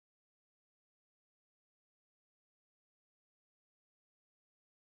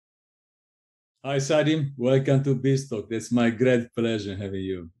Hi, Sadim. Welcome to BizTalk. It's my great pleasure having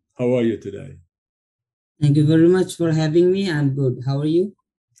you. How are you today? Thank you very much for having me. I'm good. How are you?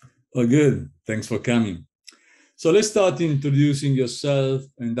 Oh, good. Thanks for coming. So let's start introducing yourself,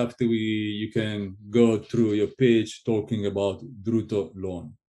 and after you can go through your page talking about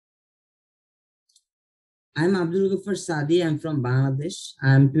DrutoLoan. I'm Abdul Gaffar Sadi. I'm from Bangladesh.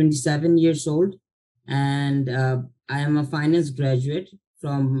 I'm 27 years old, and I am a finance graduate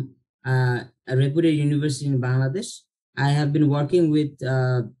from a reputed university in Bangladesh. I have been working with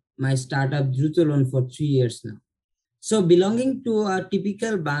my startup DrutoLoan for 3 years now. So, belonging to a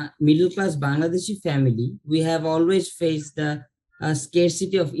typical middle class Bangladeshi family, we have always faced the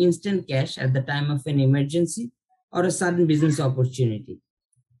scarcity of instant cash at the time of an emergency or a sudden business opportunity.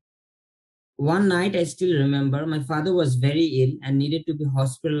 One night, I still remember, my father was very ill and needed to be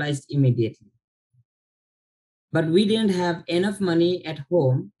hospitalized immediately. But we didn't have enough money at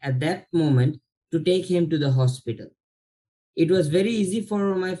home at that moment to take him to the hospital. It was very easy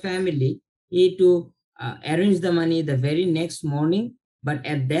for my family to arrange the money the very next morning, but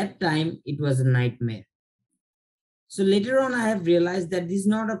at that time, it was a nightmare. So later on, I have realized that this is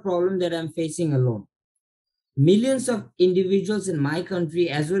not a problem that I'm facing alone. Millions of individuals in my country,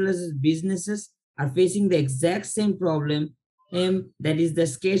 as well as businesses, are facing the exact same problem, that is the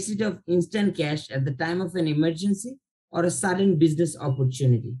scarcity of instant cash at the time of an emergency or a sudden business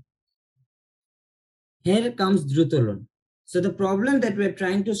opportunity. Here comes DrutoLoan. So the problem that we're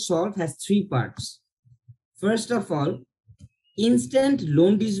trying to solve has three parts. First of all, instant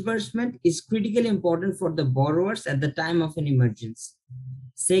loan disbursement is critically important for the borrowers at the time of an emergency.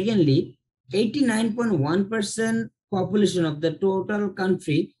 Secondly, 89.1% population of the total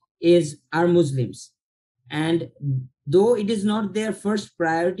country are Muslims. And though it is not their first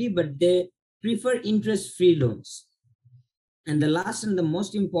priority, but they prefer interest-free loans. And the last and the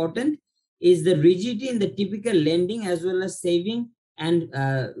most important is the rigidity in the typical lending as well as saving and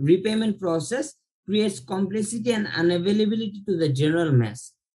repayment process creates complexity and unavailability to the general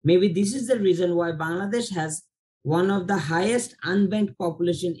mass. Maybe this is the reason why Bangladesh has one of the highest unbanked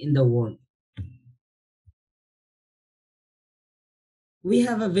population in the world. We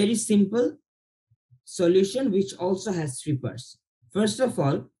have a very simple solution which also has three parts. First of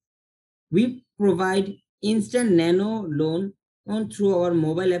all, we provide instant nano loan through our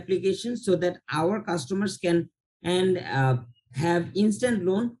mobile application so that our customers can and have instant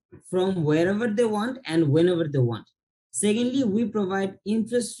loan from wherever they want and whenever they want. Secondly, we provide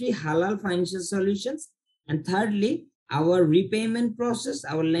interest-free halal financial solutions. And thirdly, our repayment process,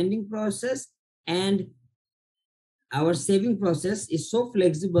 our lending process, and our saving process is so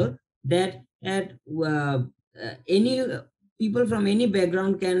flexible that any people from any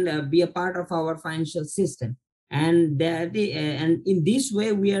background can be a part of our financial system, and and in this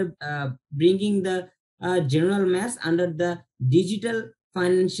way we are bringing the general mass under the digital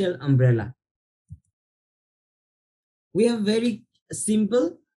financial umbrella. We have very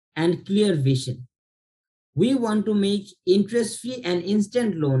simple and clear vision. We want to make interest-free and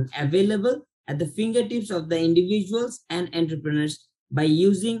instant loan available at the fingertips of the individuals and entrepreneurs by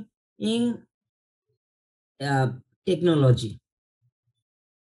using uh, technology.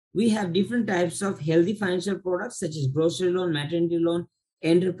 We have different types of healthy financial products such as grocery loan, maternity loan,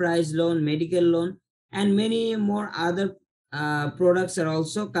 enterprise loan, medical loan, and many more other products are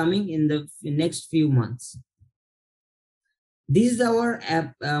also coming in the next few months. This is our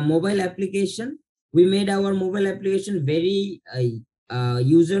mobile application. We made our mobile application very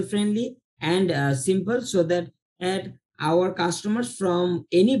user friendly and simple so that our customers from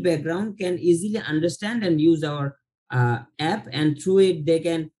any background can easily understand and use our app, and through it they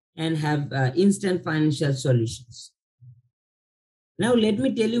can and have instant financial solutions. Now let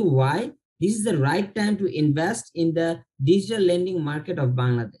me tell you why this is the right time to invest in the digital lending market of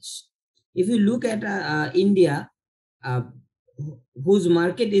Bangladesh. If you look at India, uh, whose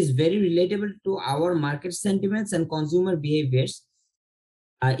market is very relatable to our market sentiments and consumer behaviors,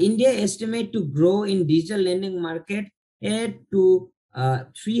 India estimate to grow in digital lending market to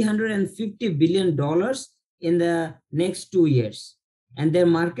 $350 billion in the next 2 years. And their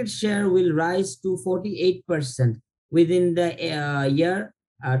market share will rise to 48% within the year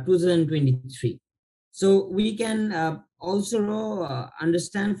 2023. So we can also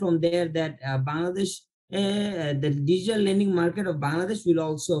understand from there that Bangladesh, the digital lending market of Bangladesh will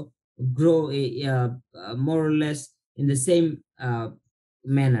also grow more or less in the same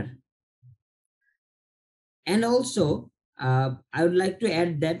manner. And also, I would like to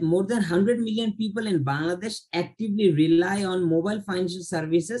add that more than 100 million people in Bangladesh actively rely on mobile financial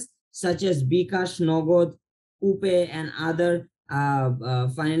services such as bKash, Nogod, Upe, and other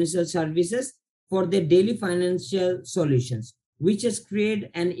financial services for their daily financial solutions, which has created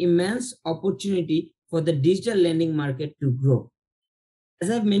an immense opportunity for the digital lending market to grow.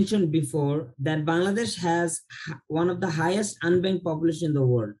 As I've mentioned before, that Bangladesh has one of the highest unbanked population in the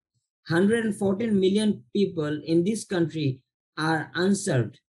world. 114 million people in this country are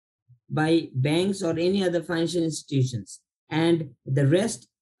unserved by banks or any other financial institutions, and the rest,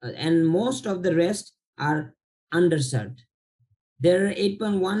 and most of the rest are underserved. There are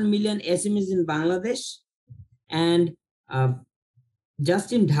 8.1 million SMEs in Bangladesh, and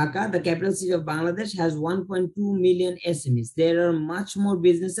just in Dhaka, the capital city of Bangladesh, has 1.2 million SMEs. There are much more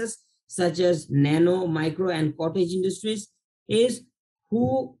businesses such as nano, micro, and cottage industries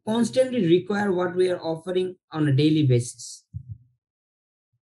who constantly require what we are offering on a daily basis.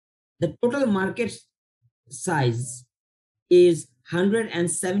 The total market size is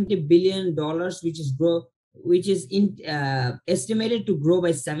 $170 billion, which is estimated to grow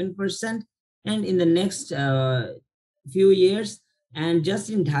by 7%, and in the next few years. And just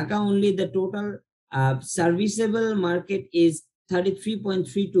in Dhaka only, the total serviceable market is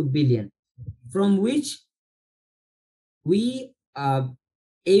 33.32 billion, from which we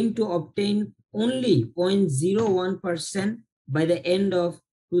aim to obtain only 0.01% by the end of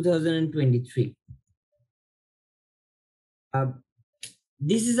 2023.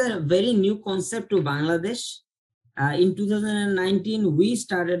 This is a very new concept to Bangladesh. In 2019, we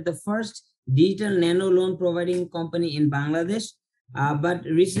started the first digital nano loan providing company in Bangladesh. But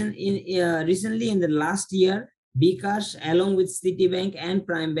recently, in the last year, bKash, along with Citibank and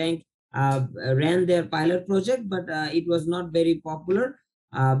Prime Bank, ran their pilot project, but it was not very popular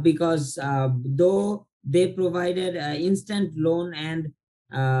because though they provided instant loan and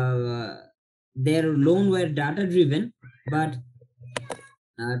their loan were data driven, but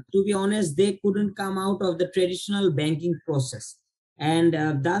to be honest, they couldn't come out of the traditional banking process, and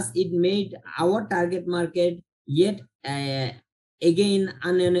thus it made our target market yet again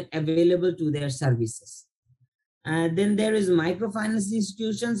unavailable to their services. Then there is microfinance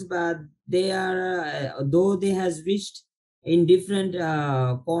institutions, but they are though they has reached in different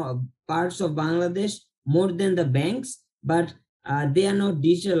parts of Bangladesh more than the banks, but they are not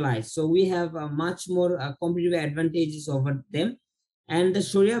digitalized, so we have much more competitive advantages over them. And the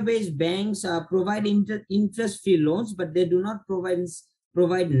Sharia-based banks provide interest-free loans, but they do not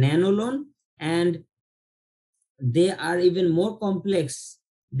provide nano loan, and they are even more complex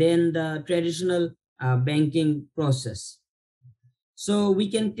than the traditional banking process. So we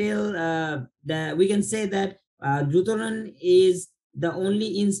can tell that we can say that DrutoLoan is the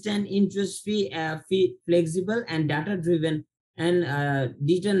only instant interest-free, flexible, and data-driven and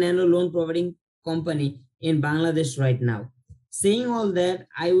digital nano loan providing company in Bangladesh right now. Saying all that,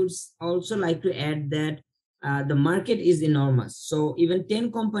 I would also like to add that the market is enormous. So even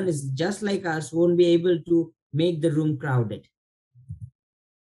 10 companies just like us won't be able to make the room crowded.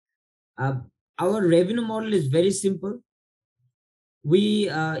 Our revenue model is very simple. We,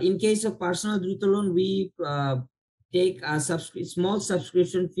 in case of personal DrutoLoan, we take a small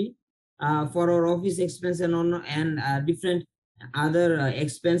subscription fee for our office expense and different other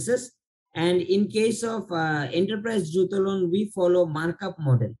expenses. And in case of enterprise DrutoLoan, we follow markup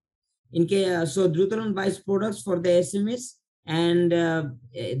model. So DrutoLoan buys products for the SMEs and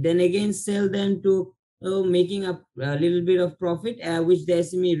then again sell them to making a little bit of profit, which the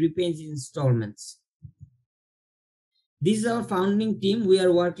SME repays in installments. This is our founding team. We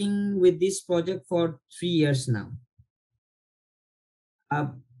are working with this project for 3 years now.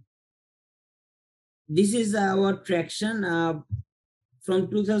 This is our traction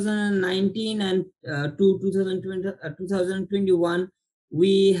from 2019 and to 2021.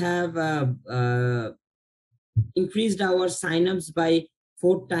 We have increased our signups by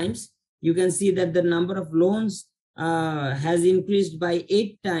 4 times. You can see that the number of loans has increased by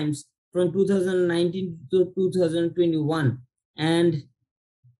 8 times from 2019 to 2021, and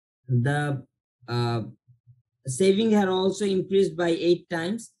the saving had also increased by 8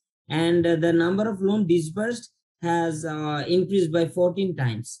 times, and the number of loan disbursed has increased by 14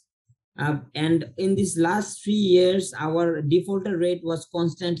 times. And in these last 3 years, our defaulter rate was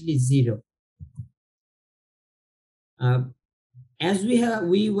constantly 0. As we have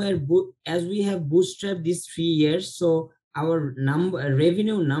bootstrapped these 3 years, so our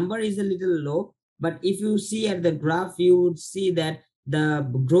revenue number is a little low, but if you see at the graph, you would see that the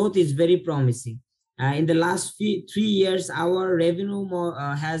growth is very promising. In the last 3 years, our revenue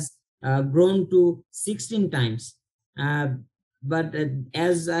has grown to 16 times. But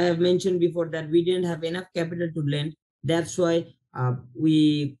as I have mentioned before, that we didn't have enough capital to lend. That's why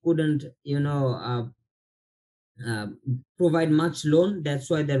we couldn't, provide much loan. That's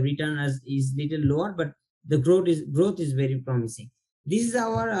why the return is little lower, but the growth is very promising. This is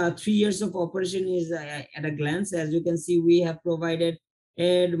our 3 years of operation is at a glance. As you can see, we have provided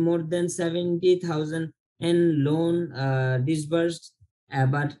more than 70,000 and loan disbursed,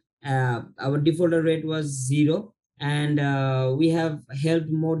 but our defaulter rate was 0, and we have helped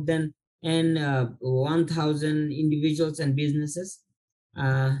more than 1,000 individuals and businesses.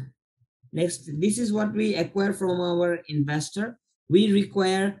 Next, this is what we acquire from our investor. We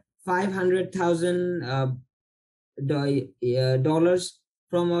require $500,000 dollars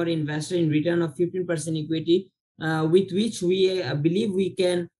from our investor in return of 15% equity, with which we believe we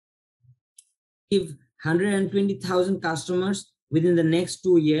can give 120,000 customers within the next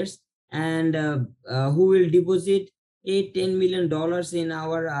 2 years, and who will deposit $10 million in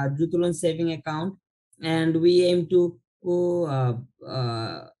our DrutoLoan saving account, and we aim to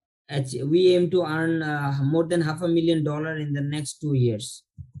earn more than $500,000 in the next 2 years.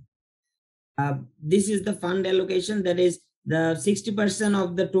 This is the fund allocation. That is, the 60%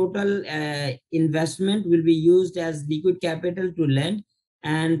 of the total investment will be used as liquid capital to lend,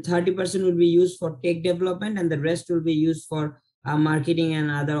 and 30% will be used for tech development, and the rest will be used for marketing and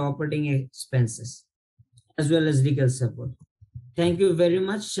other operating expenses, as well as legal support. Thank you very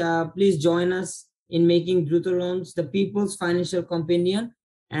much. Please join us in making DrutoLoans the people's financial companion,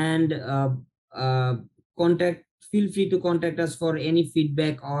 and feel free to contact us for any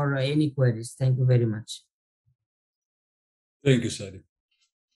feedback or any queries. Thank you very much. Thank you, Sadi.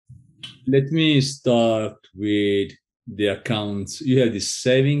 Let me start with the accounts. You have the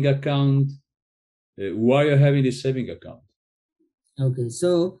saving account. Why are you having the saving account? Okay,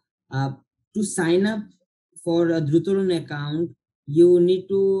 so to sign up for a DrutoLoan account, you need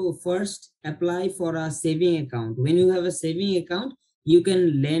to first apply for a saving account. When you have a saving account, you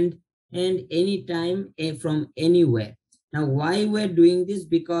can lend and anytime from anywhere. Now, why we're doing this?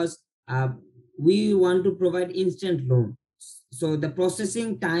 Because we want to provide instant loan. So the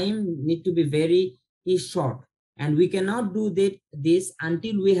processing time need to be very short, and we cannot do this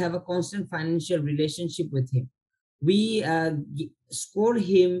until we have a constant financial relationship with him. We score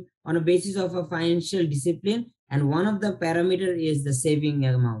him on a basis of a financial discipline, and one of the parameter is the saving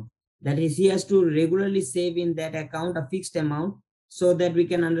amount. That is, he has to regularly save in that account a fixed amount, so that we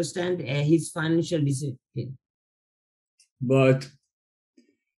can understand his financial discipline. But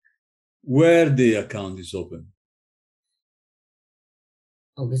where the account is open?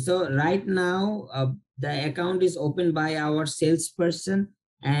 Okay, so right now the account is opened by our salesperson,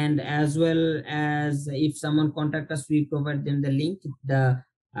 and as well as if someone contact us, we provide them the link. The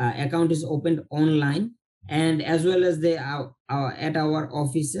account is opened online, and as well as they are at our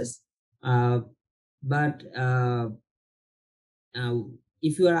offices. But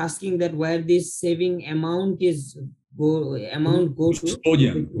if you are asking that where this saving amount go to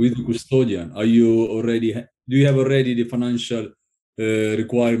custodian, with the custodian, are you already, do you have already the financial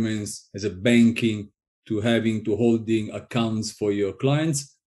requirements as a banking to holding accounts for your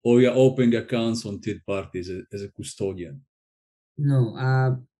clients, or you are opening accounts on third parties as a custodian?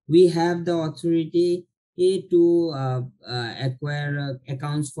 No, we have the authority to acquire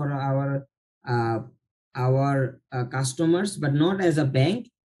accounts for our customers, but not as a bank,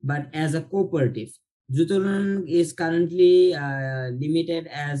 but as a cooperative. DrutoLoan is currently limited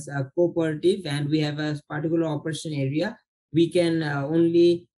as a cooperative, and we have a particular operation area. We can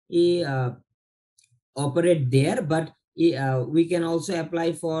only operate there, but we can also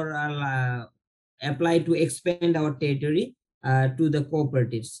apply to expand our territory to the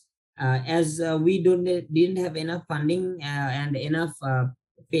cooperatives. As we didn't have enough funding and enough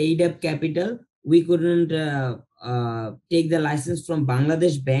paid up capital, we couldn't take the license from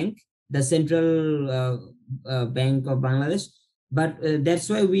Bangladesh Bank, the central bank of Bangladesh. But that's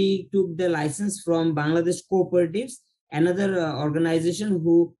why we took the license from Bangladesh Cooperatives, another organization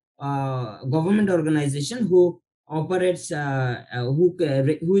who government organization who operates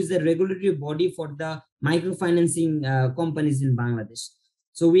who is the regulatory body for the microfinancing companies in Bangladesh.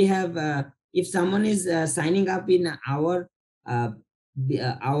 So we have if someone is signing up in our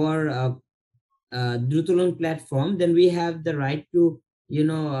DrutoLoan platform, then we have the right to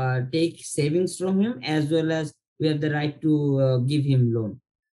take savings from him, as well as we have the right to give him loan.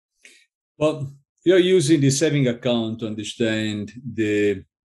 Well, you're using the saving account to understand the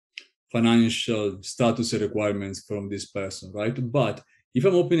financial status and requirements from this person, right? But if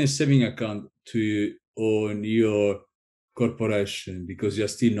I'm opening a saving account to own your corporation, because you're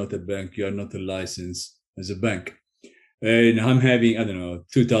still not a bank, you are not a license as a bank, and I'm having, I don't know,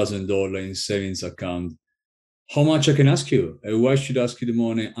 $2,000 in savings account, how much I can ask you? Why should I ask you the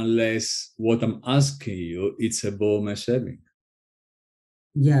money unless what I'm asking you it's above my saving?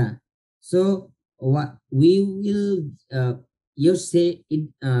 Yeah. So what we will you say it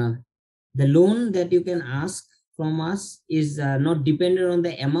the loan that you can ask from us is not dependent on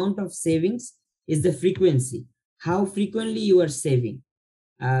the amount of savings, is the frequency, how frequently you are saving.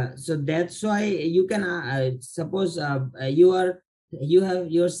 So that's why you can suppose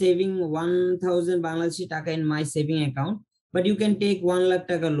you're saving 1000 Bangladeshi taka in my saving account, but you can take 1 lakh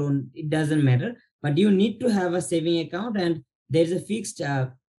taka loan, it doesn't matter, but you need to have a saving account, and there's a fixed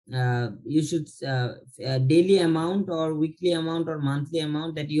you should daily amount or weekly amount or monthly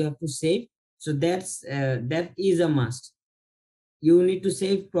amount that you have to save. So that is a must. You need to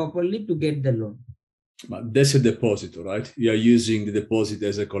save properly to get the loan. But that's a deposit, right? You are using the deposit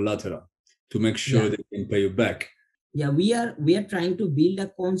as a collateral to make sure they can pay you back. Yeah, we are trying to build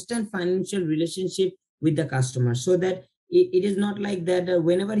a constant financial relationship with the customer, so that it is not like that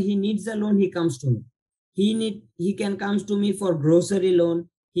whenever he needs a loan he comes to me. He can comes to me for grocery loan.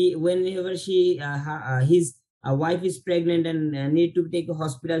 He whenever his wife is pregnant and need to take a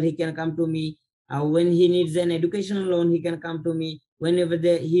hospital, he can come to me. When he needs an educational loan, he can come to me. Whenever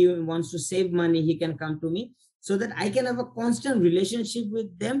he wants to save money, he can come to me, so that I can have a constant relationship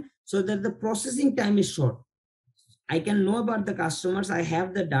with them, so that the processing time is short. I can know about the customers. I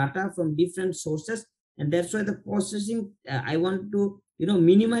have the data from different sources, and that's why the processing. I want to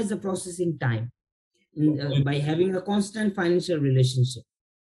minimize the processing time by having a constant financial relationship.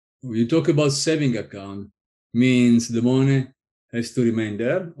 When you talk about saving account, means the money has to remain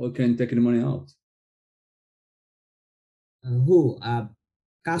there or can take the money out? Who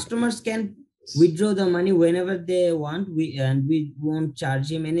customers can withdraw the money whenever they want. We won't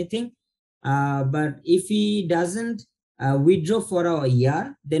charge him anything. But if he doesn't withdraw for a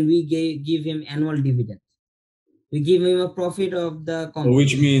year, then we give him annual dividend. We give him a profit of the company.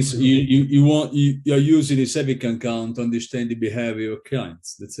 Which means you're using the saving account to understand the behavior of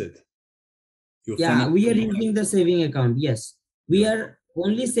clients. That's it. We are using the saving account. Yes, we are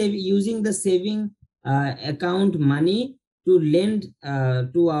only using the saving account money to lend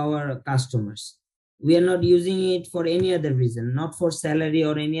to our customers. We are not using it for any other reason, not for salary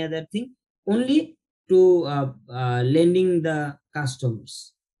or any other thing, only to lending the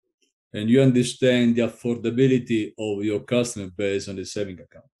customers. And you understand the affordability of your customer base on the saving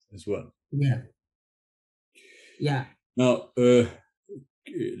account as well. Yeah. Now,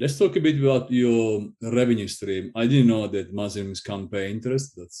 let's talk a bit about your revenue stream. I didn't know that Muslims can't pay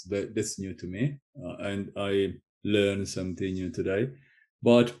interest. That's new to me, and I learned something new today.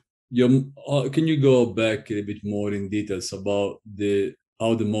 But can you go back a bit more in details about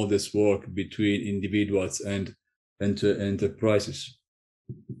how the models work between individuals and enterprises?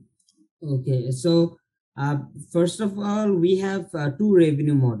 Okay, so first of all, we have two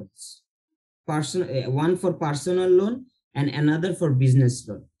revenue models: one for personal loan and another for business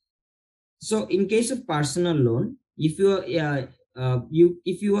loan. So, in case of personal loan, if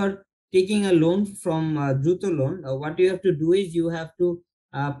you are taking a loan from DrutoLoan, what you have to do is you have to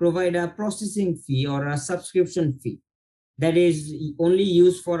provide a processing fee or a subscription fee that is only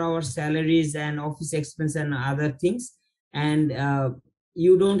used for our salaries and office expense and other things, and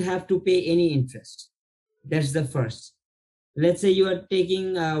you don't have to pay any interest. That's the first. Let's say you are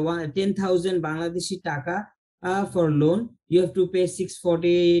taking 10,000 Bangladeshi taka for loan, you have to pay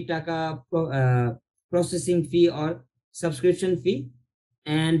 640 taka processing fee or subscription fee,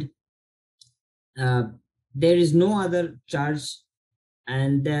 and there is no other charge,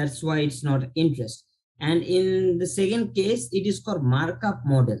 and that's why it's not interest. And in the second case, it is called markup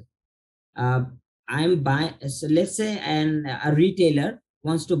model. I'm buying, so let's say a retailer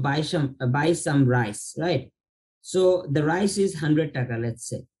wants to buy some rice, right? So the rice is 100 taka, let's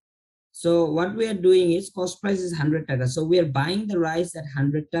say. So what we are doing is cost price is 100 taka. So we are buying the rice at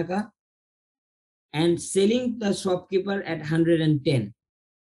 100 taka and selling the shopkeeper at 110.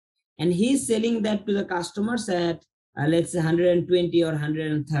 And he's selling that to the customers at let's say 120 or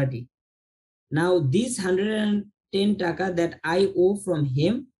 130. Now this 110 taka that I owe from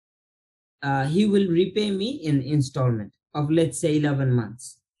him, he will repay me in installment of let's say 11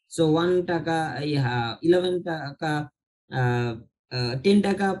 months. So 1 taka, 11 taka, 10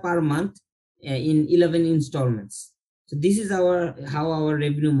 taka per month in 11 installments. So this is how our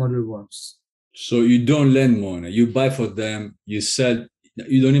revenue model works. So you don't lend money, you buy for them, you sell,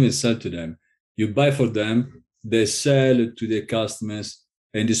 you don't even sell to them. You buy for them, they sell to the customers,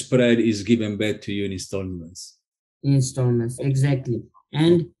 and the spread is given back to you in installments. Installments, exactly.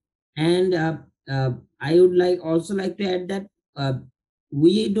 And I would also like to add that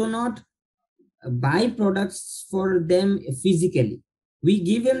we do not buy products for them physically. We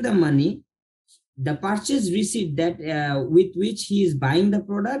give him the money. The purchase receipt that with which he is buying the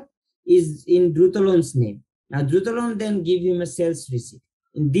product is in DrutoLoan's name. Now DrutoLoan then give him a sales receipt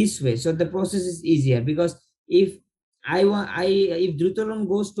in this way. So the process is easier, because if if DrutoLoan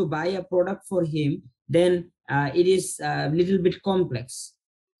goes to buy a product for him, then it is a little bit complex.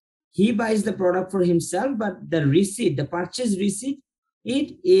 He buys the product for himself, but the receipt, the purchase receipt,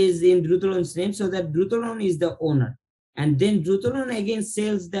 it is in DrutoLoan's name, so that DrutoLoan is the owner. And then DrutoLoan again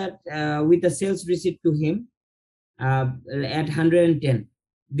sells that with a sales receipt to him at 110.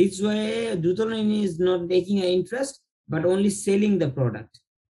 This way, DrutoLoan is not taking an interest, but only selling the product.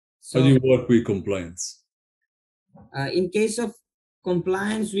 So, how do you work with compliance? In case of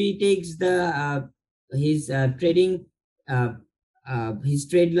compliance, we takes the his trading, his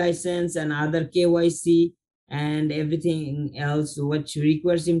trade license and other KYC and everything else which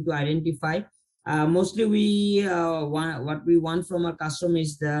requires him to identify. Mostly we what we want from our customer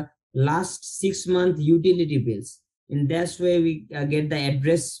is the last 6 month utility bills. In that way, we get the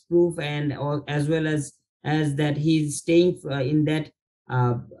address proof, and as well as that he's staying in that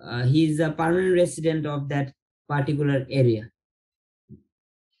he's a permanent resident of that particular area.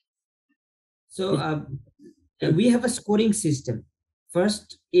 So we have a scoring system.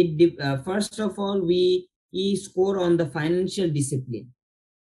 First, first of all, we score on the financial discipline.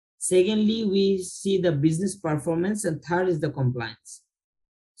 Secondly, we see the business performance, and third is the compliance.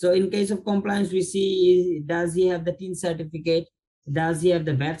 So in case of compliance, we see, does he have the TIN certificate? Does he have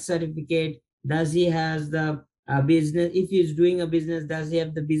the VAT certificate? Does he has the business? If he's doing a business, does he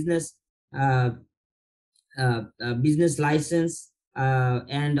have the business business license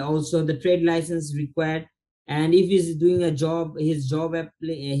and also the trade license required? And if he's doing a job, his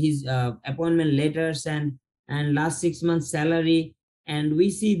appointment letters and last 6 months salary, and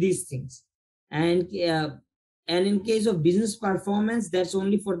we see these things. And in case of business performance, that's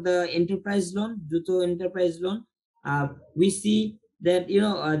only for the enterprise loan, Druto enterprise loan. We see that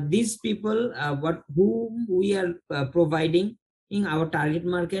these people whom we are providing in our target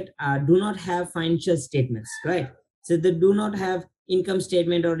market do not have financial statements, right? So they do not have income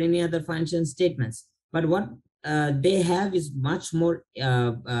statement or any other financial statements. But what they have is much more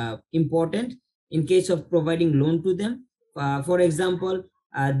important in case of providing loan to them. For example,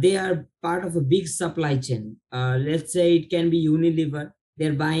 they are part of a big supply chain. Let's say it can be Unilever.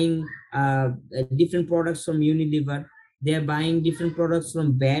 They're buying different products from Unilever. They're buying different products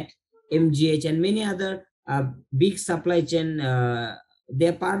from BAT, MGH, and many other big supply chain.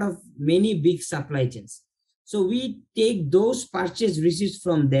 They're part of many big supply chains. So we take those purchase receipts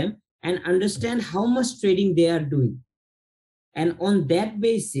from them and understand how much trading they are doing. And on that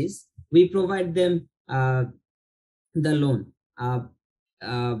basis, we provide them the loan.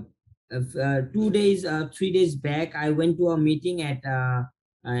 2 days, 3 days back, I went to a meeting at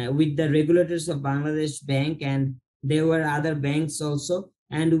with the regulators of Bangladesh Bank, and there were other banks also.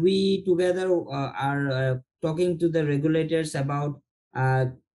 And we together are talking to the regulators about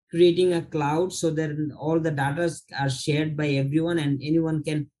creating a cloud so that all the data are shared by everyone, and anyone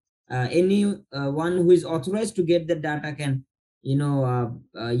can, anyone who is authorized to get the data can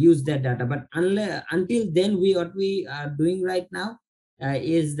use that data. But until then, what we are doing right now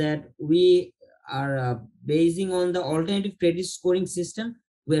is that we are basing on the alternative credit scoring system.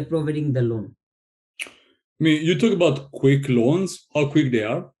 We are providing the loan. I mean, you talk about quick loans, how quick they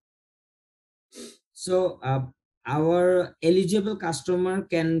are? So our eligible customer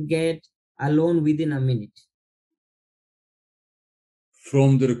can get a loan within a minute.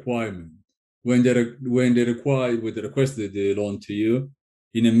 From the requirement. When they request the loan to you,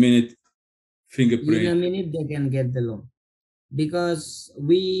 in a minute, fingerprint. In a minute, they can get the loan, because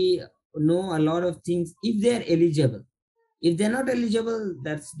we know a lot of things. If they are eligible, if they're not eligible,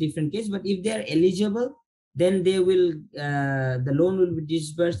 that's different case. But if they are eligible, then they will the loan will be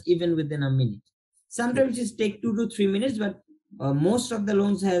disbursed even within a minute. Sometimes it take 2 to 3 minutes, but most of the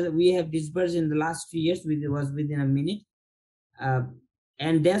loans we have disbursed in the last 2 years was within a minute.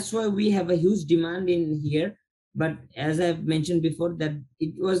 And that's why we have a huge demand in here. But as I've mentioned before, that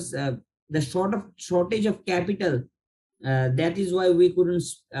it was the shortage of capital. That is why we couldn't,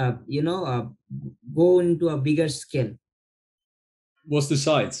 go into a bigger scale. What's the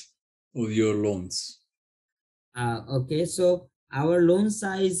size of your loans? Okay, so our loan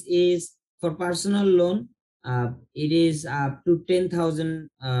size is, for personal loan, it is up to 10,000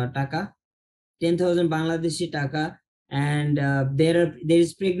 taka, 10,000 Bangladeshi taka. And there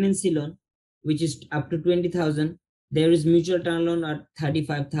is pregnancy loan, which is up to 20,000. There is mutual term loan at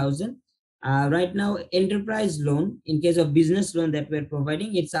 35,000. Right now, enterprise loan, in case of business loan that we're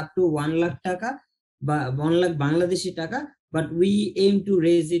providing, it's up to 1 lakh taka, 1 lakh Bangladeshi taka, but we aim to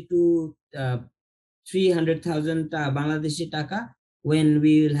raise it to 300,000 Bangladeshi taka when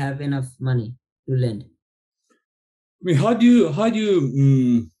we will have enough money to lend. I mean,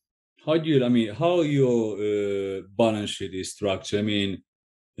 how your balance sheet is structured? I mean,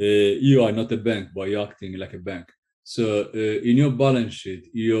 you are not a bank, but you're acting like a bank. So in your balance sheet,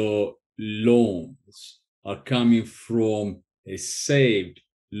 your loans are coming from a saved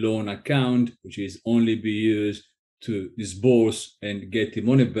loan account, which is only be used to disburse and get the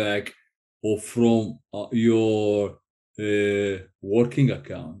money back, or from your working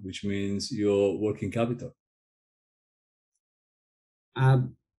account, which means your working capital.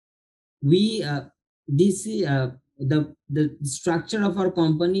 We this the structure of our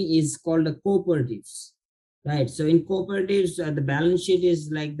company is called a cooperatives, right? So in cooperatives, the balance sheet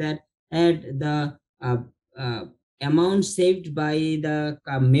is like that, and the uh, amount saved by the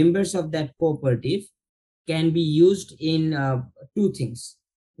members of that cooperative can be used in two things.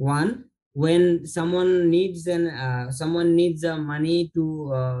 One, when someone needs money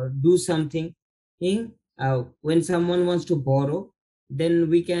to do something, when someone wants to borrow, then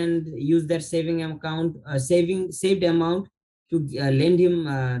we can use that saving account, saved amount to lend him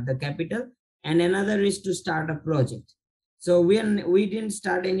the capital. And another is to start a project. So we didn't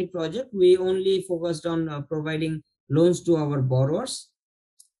start any project. We only focused on providing loans to our borrowers.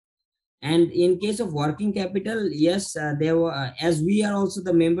 And in case of working capital, yes, there were, as we are also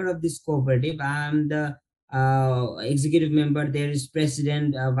the member of this cooperative, I'm the executive member. There is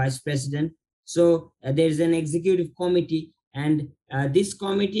president, vice president. So there is an executive committee, and this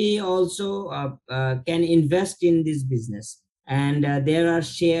committee also can invest in this business. And there are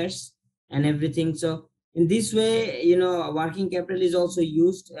shares and everything. So in this way, working capital is also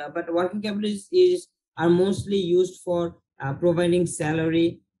used, but working capital is are mostly used for providing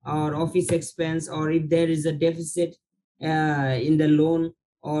salary or office expense, or if there is a deficit in the loan,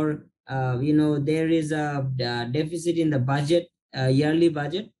 or there is a deficit in the budget, yearly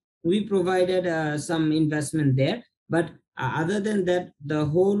budget, we provided some investment there. But other than that, the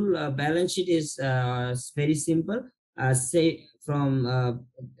whole balance sheet is very simple. Say from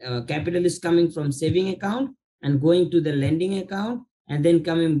capital is coming from saving account and going to the lending account, and then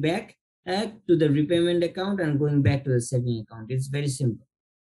coming back to the repayment account and going back to the saving account. It's very simple.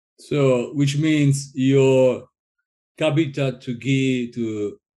 So, which means your capital to give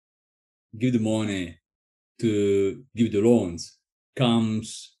the money, to give the loans,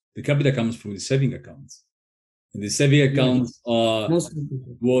 the capital comes from the saving accounts. And the saving accounts are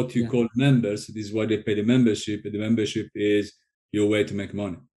what you call members. This is why they pay the membership. And the membership is your way to make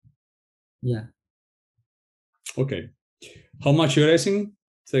money. Yeah. Okay. How much you're raising?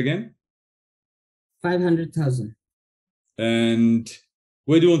 Say again. 500,000. And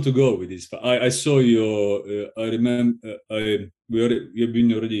where do you want to go with this? I saw your. I remember. You've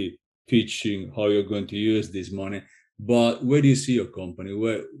been already teaching how you're going to use this money. But where do you see your company?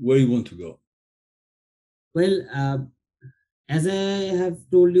 Where you want to go? Well, as I have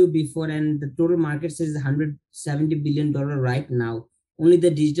told you before, and the total market is $170 billion right now, only the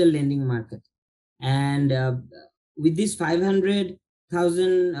digital lending market. And with this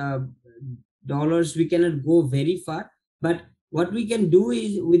 $500,000, we cannot go very far. But what we can do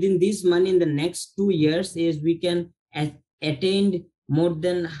is, within this money in the next 2 years, is we can attain more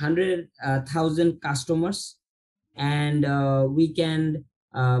than 100,000 customers, and we can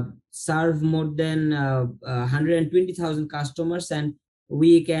serve more than 120,000 customers, and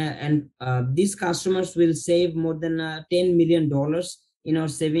we can, and these customers will save more than $10 million in our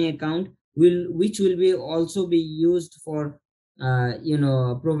saving account, which will be also be used for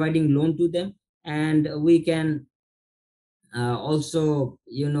providing loan to them. And we can also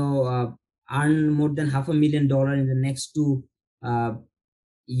earn more than $500,000 in the next 2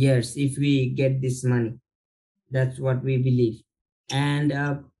 years if we get this money. That's what we believe. And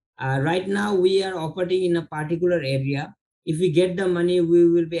right now we are operating in a particular area. If we get the money, we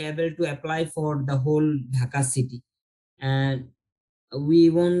will be able to apply for the whole Dhaka city. And we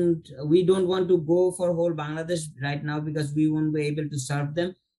don't want to go for whole Bangladesh right now, because we won't be able to serve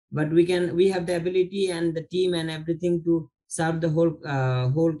them. But we have the ability and the team and everything to serve the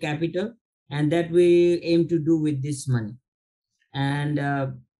whole capital, and that we aim to do with this money. And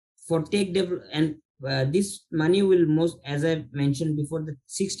for tech develop, and this money will, most, as I mentioned before, the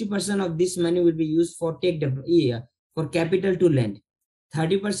 60% of this money will be used for tech development, for capital to lend.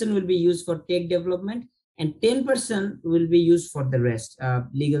 30% will be used for tech development, and 10% will be used for the rest,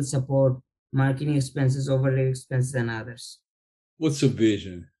 legal support, marketing expenses, overhead expenses, and others. What's your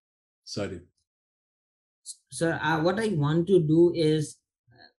vision? Sorry. So what I want to do is,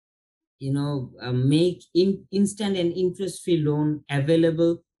 make instant and interest-free loan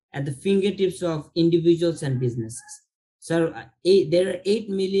available at the fingertips of individuals and businesses. So there are 8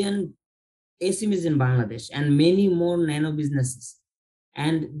 million SMEs in Bangladesh and many more nano businesses.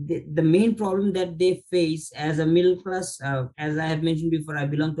 And the main problem that they face as a middle class, as I have mentioned before, I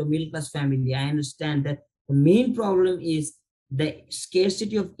belong to a middle class family. I understand that the main problem is the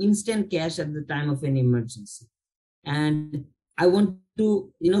scarcity of instant cash at the time of an emergency. And I want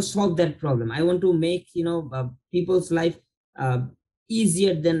to solve that problem. I want to make people's life uh,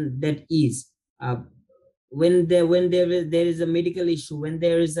 easier than that is. When there is a medical issue, when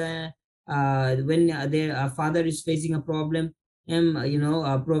there is a when their father is facing a problem, and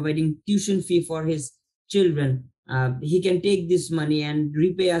providing tuition fee for his children, he can take this money and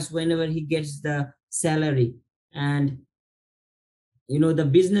repay us whenever he gets the salary. And the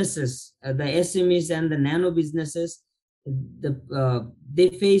businesses, the SMEs and the nano businesses, they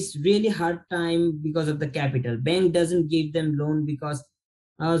face really hard time because of the capital. Bank doesn't give them loan because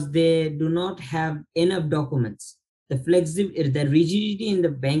they do not have enough documents. The rigidity in the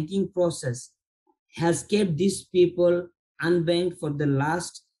banking process has kept these people unbanked for the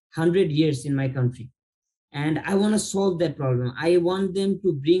last 100 years in my country. And I want to solve that problem. I want them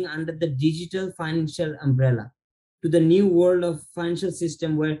to bring under the digital financial umbrella to the new world of financial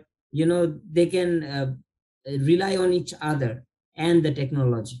system where they can rely on each other and the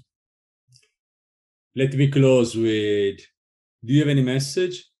technology. Let me close with, do you have any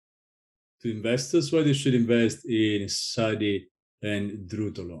message to investors why they should invest in Saudi and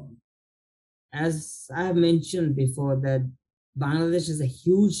DrutoLoan? As I have mentioned before, that Bangladesh is a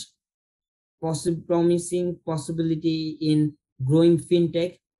huge promising possibility in growing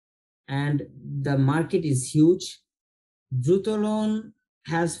fintech, and the market is huge. DrutoLoan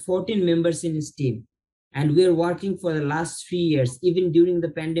has 14 members in his team, and we are working for the last 3 years. Even during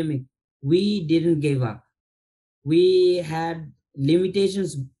the pandemic, we didn't give up. We had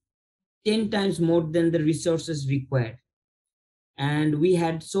limitations 10 times more than the resources required. And we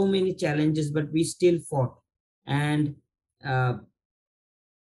had so many challenges, but we still fought. And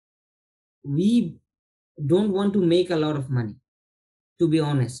we don't want to make a lot of money, to be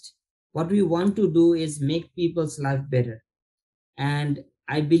honest. What we want to do is make people's life better. And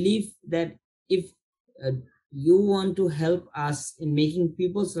I believe that if you want to help us in making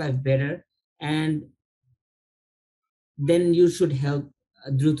people's life better, and then you should help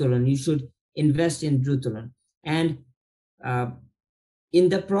DrutoLoan. You should invest in DrutoLoan. And in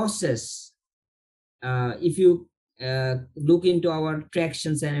the process, if you look into our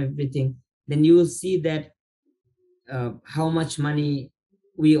tractions and everything, then you will see that how much money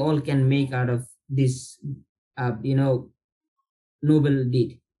we all can make out of this, noble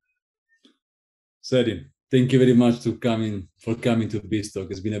deed. Sadim, thank you very much for coming to BizTalk.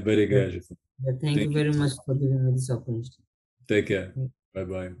 It's been a very great. Thank you very much for giving me this opportunity. Take care. Bye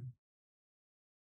bye.